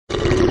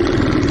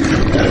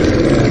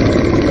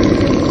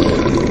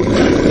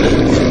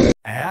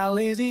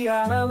Finny the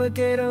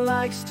alligator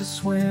likes to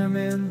swim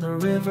in the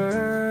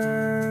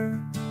river.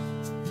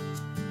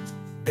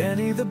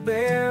 Benny the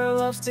bear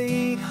loves to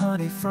eat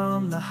honey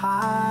from the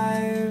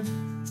hive.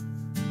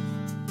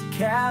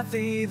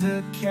 Kathy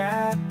the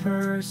cat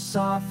purrs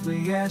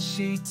softly as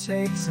she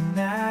takes a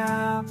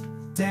nap.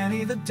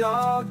 Danny the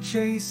dog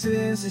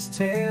chases his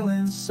tail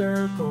in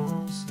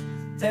circles.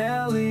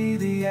 Ellie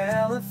the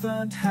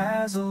elephant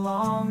has a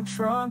long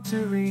trunk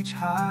to reach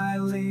high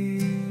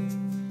leaves.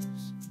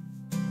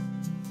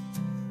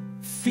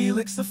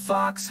 Felix the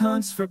fox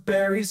hunts for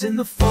berries in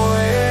the forest.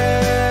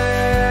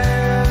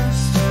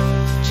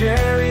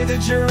 Jerry the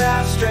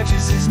giraffe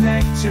stretches his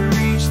neck to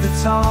reach the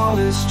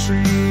tallest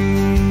trees.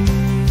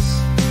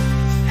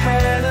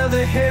 Hannah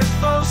the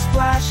hippo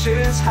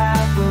splashes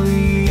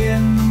happily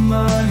in the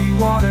muddy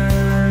water.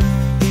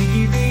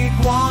 Iggy the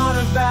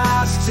iguana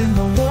basks in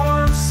the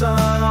warm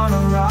sun on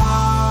a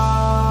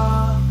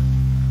rock.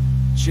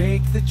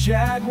 Jake the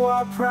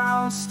jaguar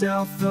prowls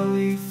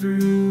stealthily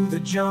through the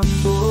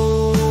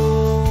jungle.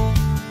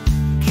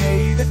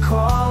 Kay the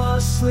koala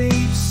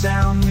sleeps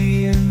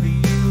soundly in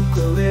the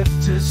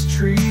eucalyptus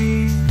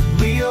tree.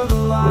 Leo the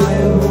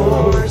lion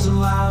roars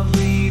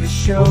loudly to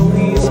show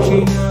he's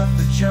king of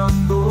the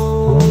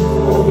jungle.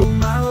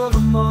 Milo the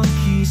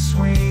monkey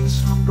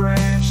swings from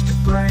branch to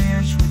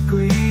branch with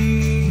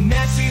glee.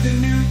 Nancy the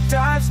newt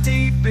dives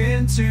deep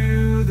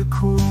into the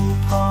cool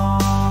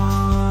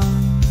pond.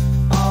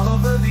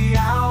 Oliver the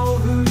owl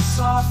hoots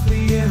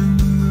softly in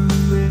the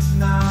moonlit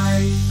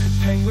night.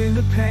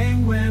 The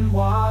penguin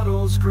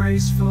waddles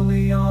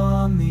gracefully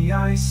on the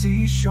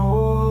icy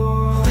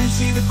shore.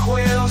 Lindsay the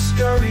quail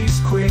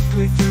scurries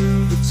quickly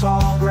through the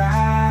tall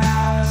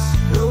grass.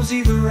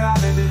 Rosie the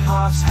rabbit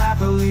hops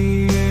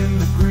happily in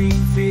the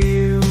green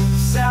field.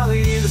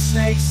 Sally the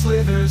snake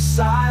slithers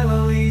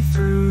silently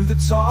through the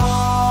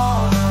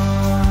tall.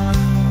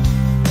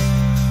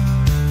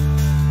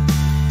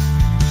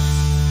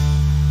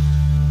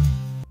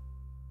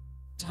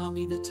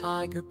 Tommy the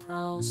tiger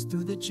prowls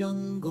through the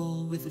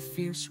jungle with a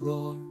fierce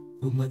roar.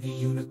 Uma the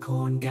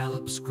unicorn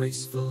gallops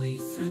gracefully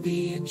through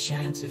the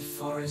enchanted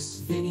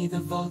forest. Finny the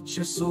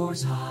vulture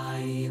soars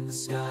high in the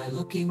sky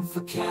looking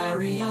for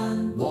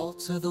carrion.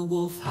 Walter the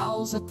wolf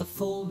howls at the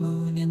full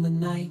moon in the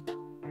night.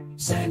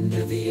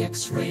 Xander the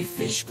X-ray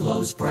fish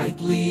glows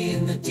brightly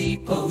in the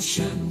deep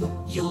ocean.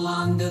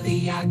 Yolanda the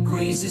yak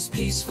grazes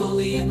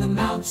peacefully in the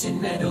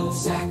mountain meadow.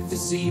 Zach the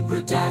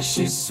zebra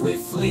dashes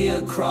swiftly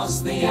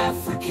across the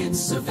African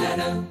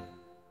savanna.